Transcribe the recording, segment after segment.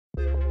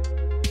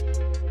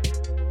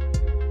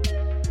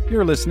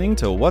You're listening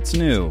to What's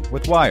New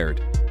with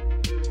Wired.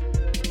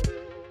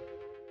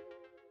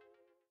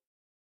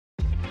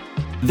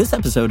 This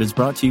episode is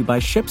brought to you by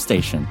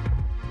ShipStation.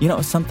 You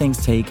know, some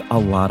things take a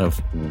lot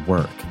of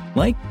work,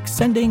 like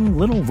sending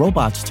little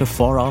robots to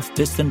far-off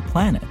distant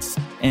planets.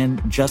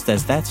 And just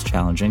as that's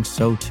challenging,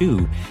 so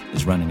too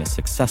is running a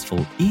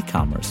successful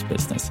e-commerce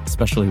business,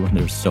 especially when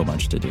there's so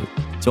much to do.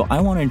 So I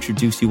want to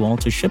introduce you all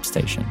to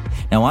ShipStation.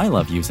 Now, I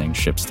love using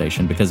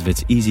ShipStation because of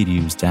its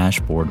easy-to-use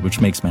dashboard,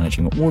 which makes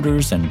managing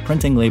orders and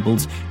printing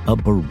labels a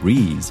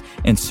breeze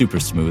and super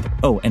smooth.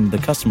 Oh, and the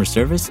customer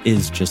service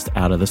is just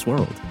out of this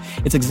world.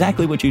 It's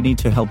exactly what you need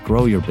to help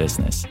grow your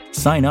business.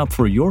 Sign up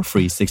for your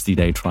free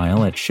 60-day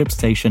trial at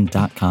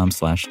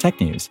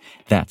shipstation.com/technews.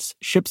 That's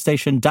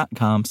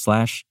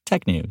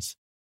shipstation.com/technews.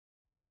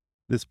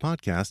 This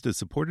podcast is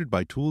supported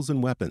by Tools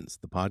and Weapons,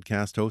 the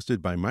podcast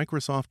hosted by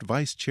Microsoft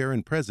Vice Chair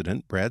and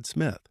President Brad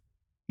Smith.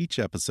 Each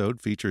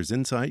episode features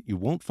insight you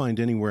won't find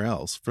anywhere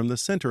else from the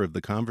center of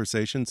the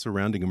conversation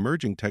surrounding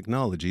emerging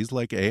technologies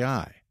like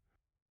AI.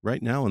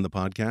 Right now on the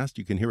podcast,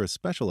 you can hear a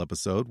special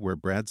episode where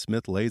Brad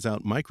Smith lays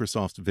out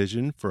Microsoft's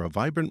vision for a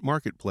vibrant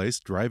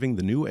marketplace driving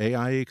the new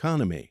AI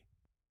economy.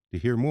 To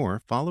hear more,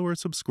 follow or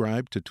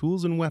subscribe to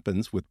Tools and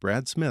Weapons with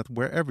Brad Smith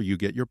wherever you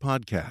get your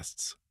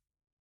podcasts.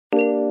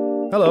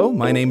 Hello,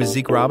 my name is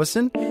Zeke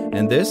Robison,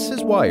 and this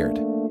is Wired.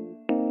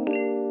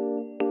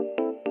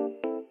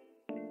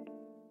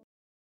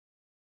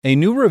 A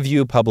new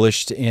review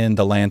published in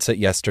The Lancet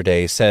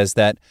yesterday says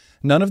that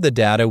none of the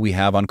data we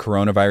have on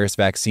coronavirus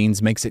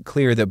vaccines makes it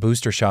clear that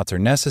booster shots are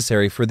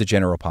necessary for the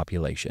general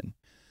population.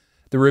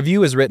 The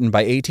review is written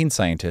by 18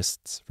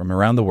 scientists from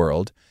around the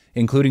world,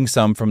 including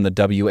some from the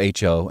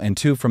WHO and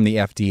 2 from the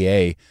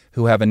FDA,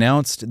 who have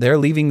announced they're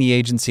leaving the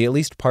agency at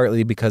least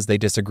partly because they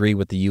disagree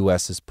with the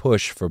U.S.'s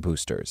push for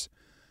boosters.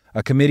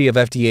 A committee of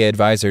FDA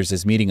advisors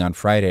is meeting on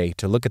Friday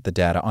to look at the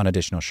data on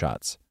additional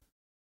shots.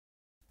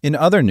 In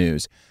other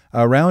news,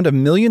 around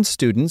 1 million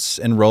students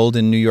enrolled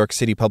in New York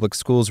City public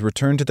schools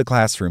returned to the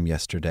classroom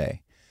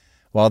yesterday.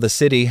 While the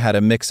city had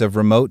a mix of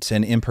remote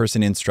and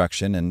in-person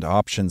instruction and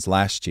options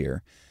last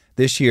year,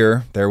 this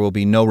year, there will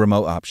be no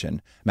remote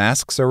option.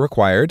 Masks are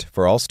required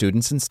for all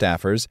students and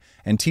staffers,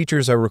 and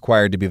teachers are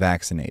required to be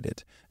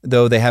vaccinated,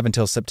 though they have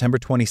until September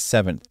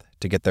 27th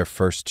to get their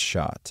first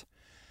shot.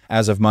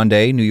 As of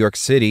Monday, New York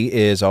City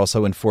is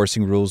also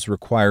enforcing rules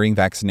requiring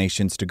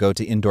vaccinations to go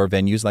to indoor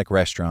venues like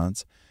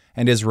restaurants,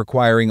 and is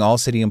requiring all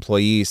city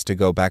employees to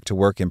go back to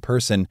work in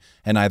person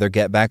and either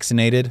get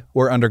vaccinated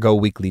or undergo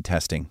weekly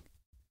testing.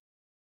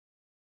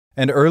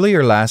 And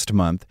earlier last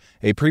month,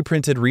 a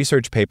preprinted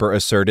research paper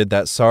asserted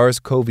that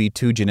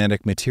SARS-CoV-2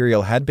 genetic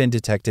material had been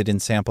detected in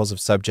samples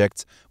of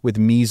subjects with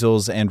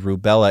measles and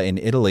rubella in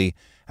Italy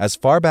as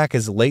far back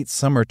as late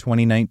summer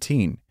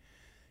 2019.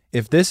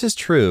 If this is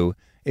true,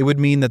 it would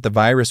mean that the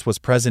virus was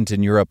present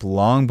in Europe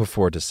long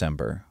before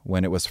December,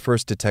 when it was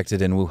first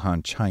detected in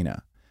Wuhan,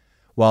 China.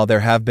 While there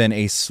have been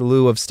a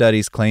slew of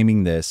studies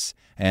claiming this,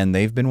 and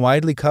they've been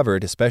widely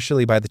covered,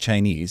 especially by the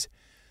Chinese,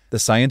 the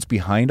science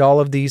behind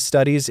all of these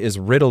studies is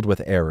riddled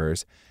with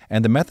errors,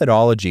 and the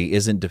methodology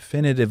isn't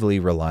definitively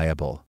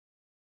reliable.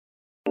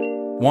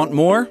 Want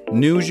more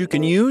news you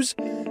can use?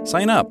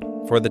 Sign up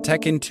for the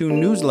Tech in 2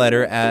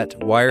 newsletter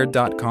at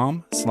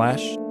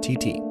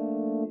wired.com/TT.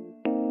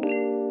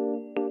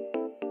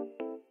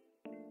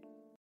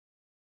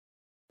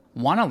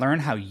 Want to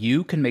learn how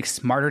you can make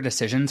smarter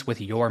decisions with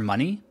your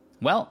money?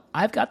 Well,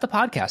 I've got the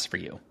podcast for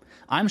you.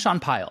 I'm Sean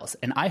Piles,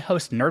 and I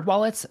host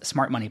NerdWallet's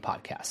Smart Money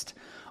Podcast.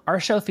 Our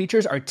show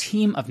features our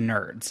team of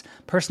nerds,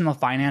 personal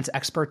finance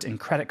experts in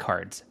credit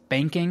cards,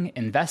 banking,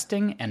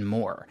 investing, and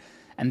more.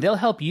 And they'll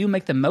help you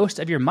make the most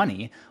of your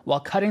money while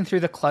cutting through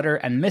the clutter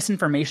and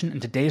misinformation in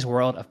today's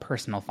world of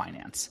personal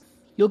finance.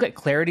 You'll get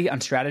clarity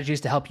on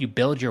strategies to help you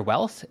build your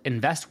wealth,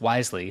 invest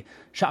wisely,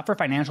 shop for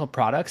financial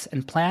products,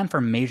 and plan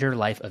for major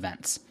life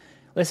events.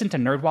 Listen to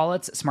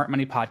NerdWallet's Smart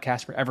Money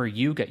Podcast wherever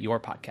you get your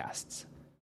podcasts.